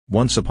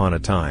Once upon a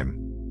time,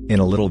 in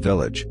a little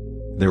village,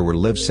 there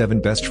lived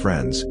 7 best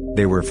friends.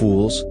 They were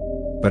fools,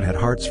 but had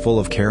hearts full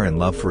of care and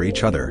love for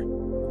each other.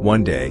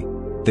 One day,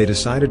 they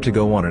decided to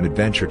go on an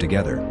adventure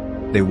together.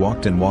 They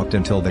walked and walked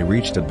until they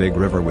reached a big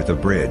river with a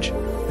bridge.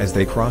 As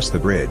they crossed the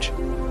bridge,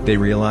 they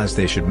realized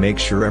they should make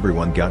sure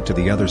everyone got to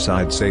the other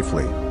side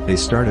safely. They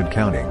started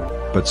counting,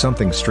 but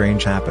something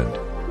strange happened.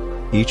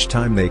 Each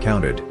time they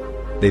counted,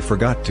 they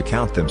forgot to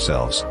count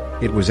themselves.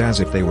 It was as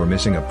if they were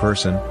missing a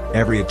person.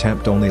 Every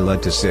attempt only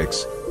led to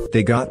 6.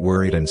 They got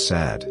worried and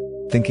sad,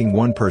 thinking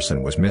one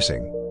person was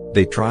missing.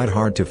 They tried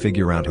hard to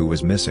figure out who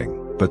was missing,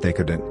 but they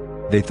couldn't.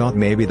 They thought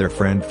maybe their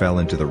friend fell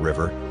into the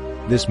river.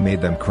 This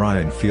made them cry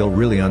and feel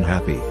really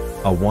unhappy.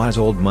 A wise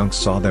old monk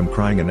saw them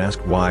crying and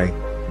asked why.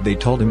 They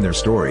told him their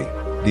story.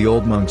 The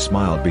old monk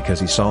smiled because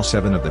he saw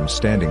 7 of them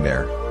standing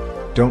there.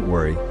 "Don't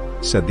worry,"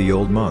 said the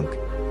old monk.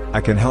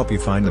 "I can help you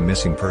find the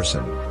missing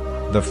person."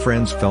 The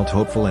friends felt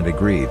hopeful and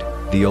agreed.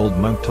 The old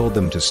monk told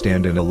them to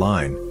stand in a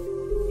line.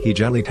 He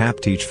gently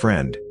tapped each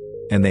friend,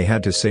 and they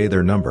had to say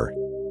their number.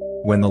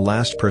 When the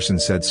last person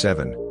said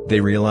 7,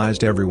 they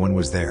realized everyone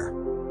was there.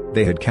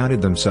 They had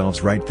counted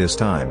themselves right this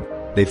time.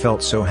 They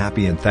felt so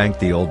happy and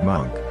thanked the old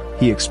monk.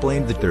 He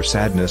explained that their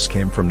sadness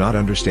came from not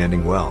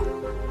understanding well,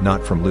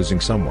 not from losing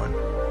someone.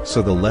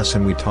 So the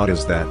lesson we taught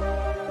is that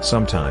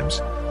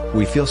sometimes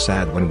we feel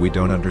sad when we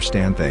don't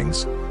understand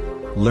things.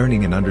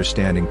 Learning and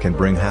understanding can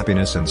bring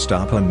happiness and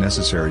stop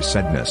unnecessary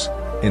sadness.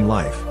 In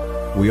life,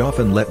 we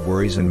often let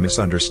worries and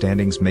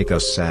misunderstandings make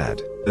us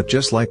sad, but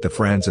just like the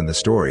friends in the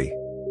story,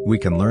 we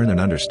can learn and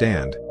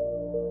understand.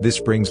 This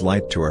brings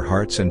light to our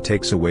hearts and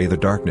takes away the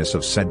darkness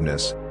of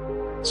sadness.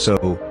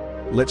 So,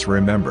 let's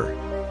remember,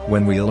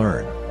 when we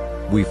learn,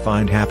 we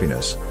find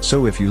happiness.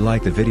 So if you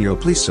like the video,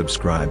 please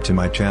subscribe to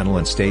my channel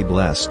and stay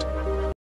blessed.